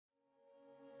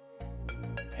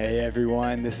Hey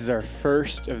everyone, this is our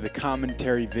first of the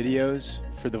commentary videos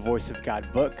for the Voice of God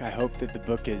book. I hope that the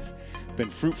book has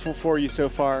been fruitful for you so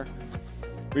far.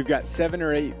 We've got 7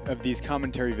 or 8 of these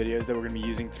commentary videos that we're going to be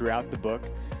using throughout the book,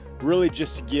 really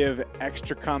just to give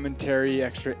extra commentary,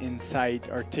 extra insight,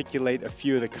 articulate a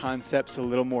few of the concepts a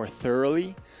little more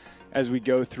thoroughly as we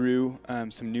go through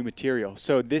some new material.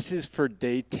 So this is for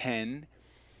day 10.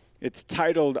 It's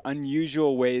titled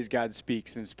Unusual Ways God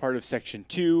Speaks, and it's part of section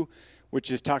 2, which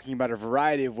is talking about a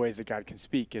variety of ways that God can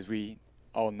speak. As we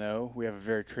all know, we have a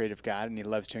very creative God, and he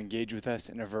loves to engage with us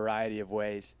in a variety of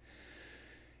ways.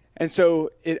 And so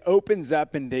it opens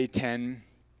up in day 10.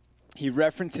 He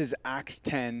references Acts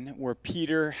 10, where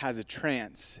Peter has a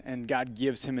trance, and God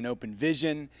gives him an open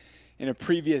vision. In a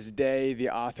previous day, the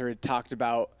author had talked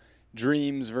about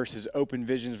dreams versus open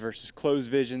visions versus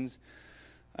closed visions.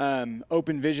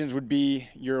 Open visions would be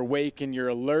you're awake and you're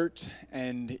alert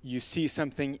and you see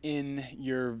something in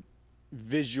your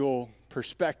visual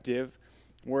perspective,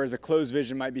 whereas a closed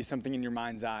vision might be something in your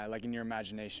mind's eye, like in your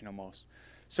imagination almost.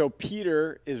 So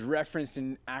Peter is referenced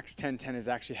in Acts 10:10 as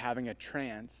actually having a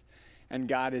trance, and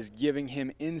God is giving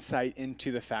him insight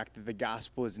into the fact that the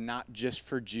gospel is not just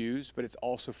for Jews, but it's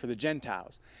also for the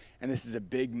Gentiles. And this is a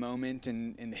big moment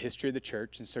in the history of the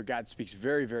church, and so God speaks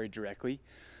very, very directly.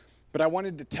 But I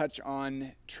wanted to touch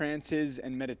on trances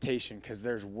and meditation, because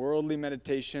there's worldly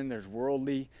meditation, there's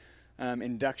worldly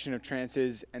induction of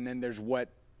trances, and then there's what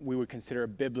we would consider a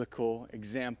biblical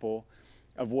example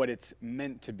of what it's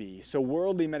meant to be. So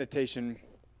worldly meditation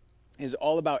is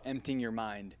all about emptying your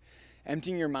mind.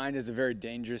 Emptying your mind is a very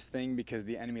dangerous thing because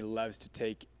the enemy loves to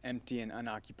take empty and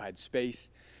unoccupied space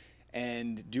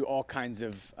and do all kinds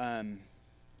of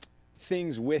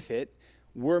things with it.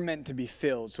 We're meant to be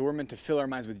filled, so we're meant to fill our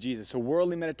minds with Jesus. So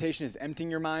worldly meditation is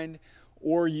emptying your mind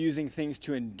or using things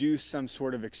to induce some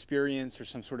sort of experience or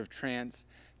some sort of trance.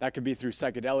 That could be through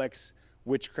psychedelics,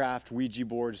 witchcraft, Ouija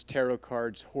boards, tarot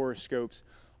cards, horoscopes,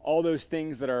 all those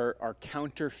things that are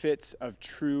counterfeits of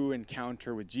true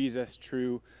encounter with Jesus,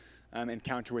 true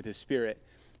encounter with his Spirit.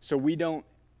 So we don't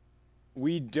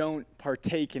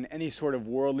partake in any sort of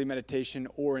worldly meditation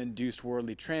or induce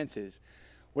worldly trances.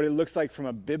 What it looks like from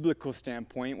a biblical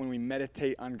standpoint, when we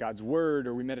meditate on God's word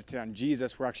or we meditate on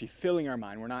Jesus, we're actually filling our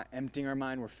mind. We're not emptying our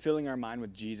mind. We're filling our mind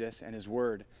with Jesus and his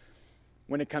word.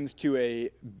 When it comes to a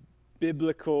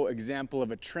biblical example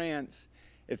of a trance,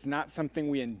 it's not something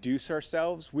we induce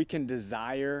ourselves. We can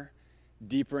desire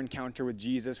deeper encounter with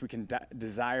Jesus. We can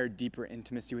desire deeper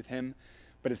intimacy with him,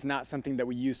 but it's not something that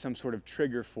we use some sort of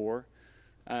trigger for.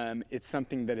 It's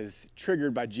something that is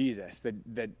triggered by Jesus,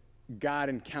 that God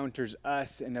encounters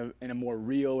us in a more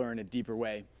real or in a deeper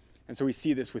way. And so we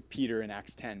see this with Peter in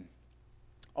Acts 10.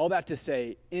 All that to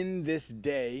say, in this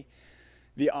day,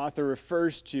 the author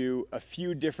refers to a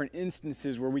few different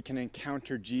instances where we can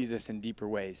encounter Jesus in deeper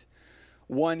ways.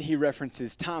 One, he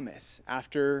references Thomas.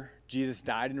 After Jesus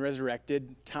died and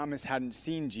resurrected, Thomas hadn't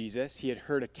seen Jesus. He had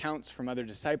heard accounts from other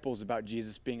disciples about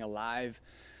Jesus being alive,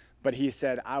 but he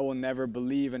said, I will never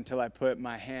believe until I put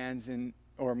my hands in,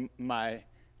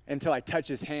 until I touch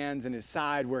his hands and his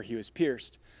side where he was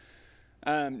pierced.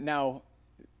 Now,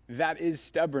 that is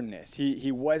stubbornness.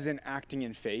 He wasn't acting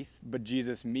in faith, but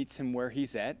Jesus meets him where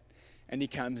he's at, and he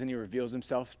comes and he reveals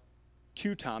himself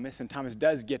to Thomas, and Thomas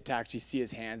does get to actually see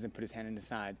his hands and put his hand in his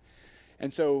side.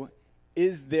 And so,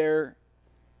 is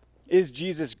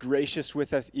Jesus gracious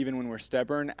with us even when we're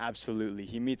stubborn? Absolutely.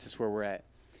 He meets us where we're at.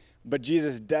 But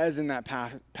Jesus does in that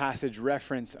passage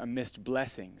reference a missed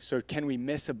blessing. So can we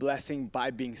miss a blessing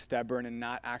by being stubborn and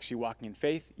not actually walking in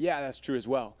faith? Yeah, that's true as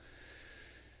well.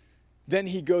 Then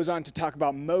he goes on to talk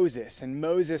about Moses, and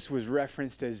Moses was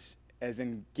referenced as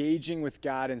engaging with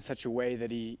God in such a way that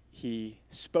he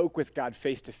spoke with God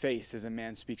face to face as a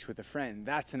man speaks with a friend.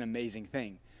 That's an amazing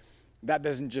thing. That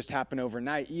doesn't just happen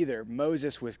overnight either.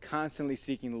 Moses was constantly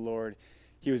seeking the Lord.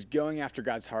 He was going after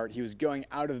God's heart. He was going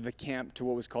out of the camp to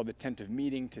what was called the tent of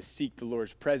meeting to seek the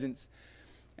Lord's presence.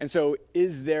 And so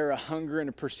is there a hunger and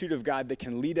a pursuit of God that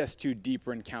can lead us to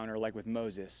deeper encounter like with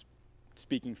Moses,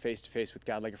 speaking face to face with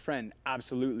God like a friend?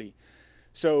 Absolutely.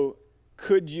 So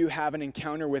could you have an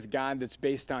encounter with God that's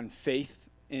based on faith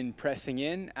in pressing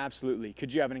in? Absolutely.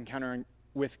 Could you have an encounter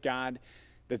with God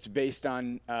that's based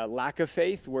on lack of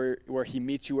faith where he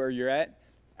meets you where you're at?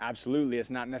 Absolutely.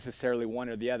 It's not necessarily one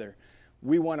or the other.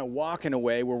 We want to walk in a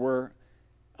way where we're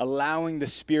allowing the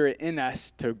Spirit in us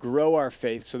to grow our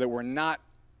faith so that we're not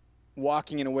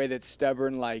walking in a way that's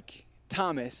stubborn like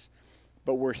Thomas,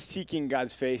 but we're seeking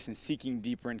God's face and seeking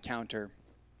deeper encounter.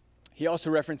 He also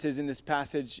references in this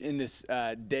passage, in this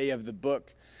day of the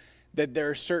book, that there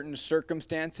are certain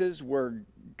circumstances where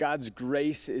God's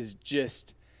grace is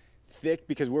just thick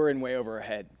because we're in way over our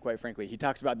head, quite frankly. He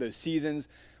talks about those seasons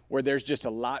where there's just a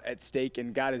lot at stake,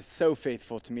 and God is so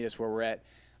faithful to meet us where we're at.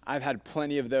 I've had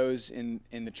plenty of those in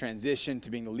the transition to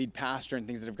being the lead pastor and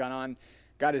things that have gone on.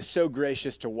 God is so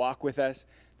gracious to walk with us.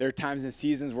 There are times and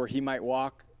seasons where he might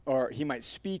walk or he might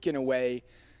speak in a way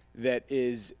that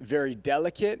is very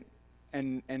delicate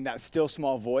and that still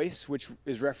small voice, which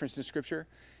is referenced in Scripture.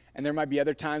 And there might be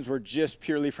other times where just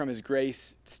purely from his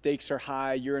grace, stakes are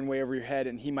high, you're in way over your head,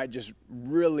 and he might just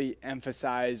really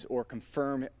emphasize or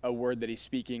confirm a word that he's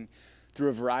speaking through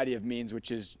a variety of means,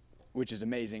 which is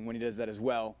amazing when he does that as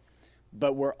well.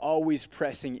 But we're always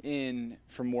pressing in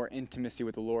for more intimacy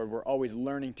with the Lord. We're always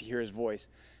learning to hear his voice.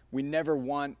 We never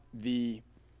want the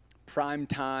prime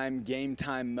time, game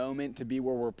time moment to be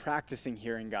where we're practicing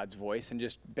hearing God's voice and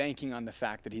just banking on the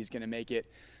fact that he's going to make it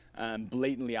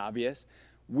blatantly obvious.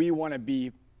 We want to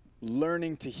be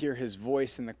learning to hear his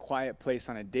voice in the quiet place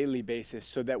on a daily basis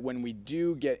so that when we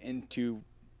do get into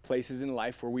places in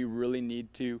life where we really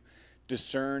need to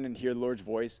discern and hear the Lord's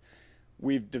voice,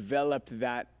 we've developed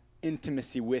that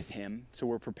intimacy with him so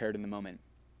we're prepared in the moment.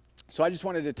 So I just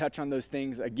wanted to touch on those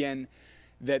things again,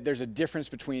 that there's a difference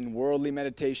between worldly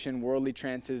meditation, worldly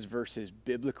trances versus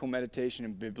biblical meditation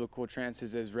and biblical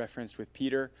trances as referenced with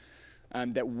Peter.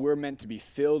 That we're meant to be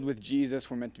filled with Jesus.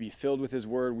 We're meant to be filled with his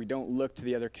word. We don't look to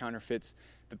the other counterfeits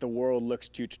that the world looks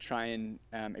to try and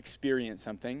experience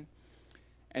something.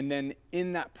 And then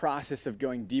in that process of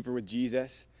going deeper with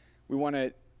Jesus, we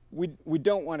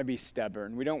don't want to be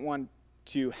stubborn. We don't want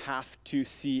to have to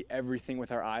see everything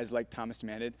with our eyes like Thomas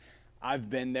demanded. I've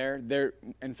been there.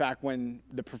 In fact, when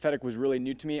the prophetic was really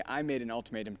new to me, I made an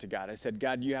ultimatum to God. I said,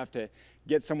 God, you have to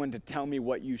get someone to tell me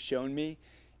what you've shown me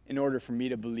in order for me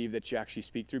to believe that you actually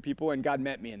speak through people, and God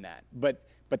met me in that. But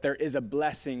there is a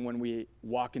blessing when we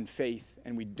walk in faith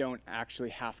and we don't actually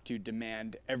have to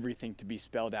demand everything to be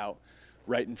spelled out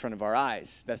right in front of our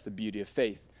eyes. That's the beauty of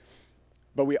faith.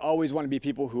 But we always want to be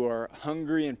people who are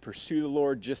hungry and pursue the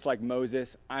Lord, just like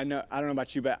Moses. I don't know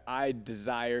about you, but I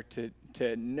desire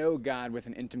to know God with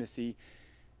an intimacy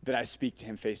that I speak to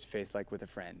him face to face like with a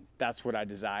friend. That's what I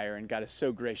desire, and God is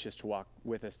so gracious to walk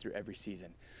with us through every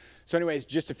season. So anyways,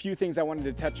 just a few things I wanted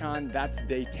to touch on. That's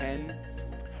day 10.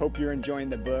 Hope you're enjoying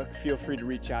the book. Feel free to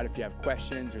reach out if you have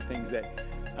questions or things that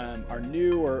are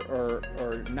new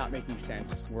or not making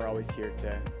sense. We're always here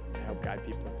to help guide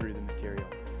people through the material.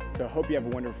 So I hope you have a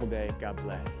wonderful day. God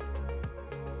bless.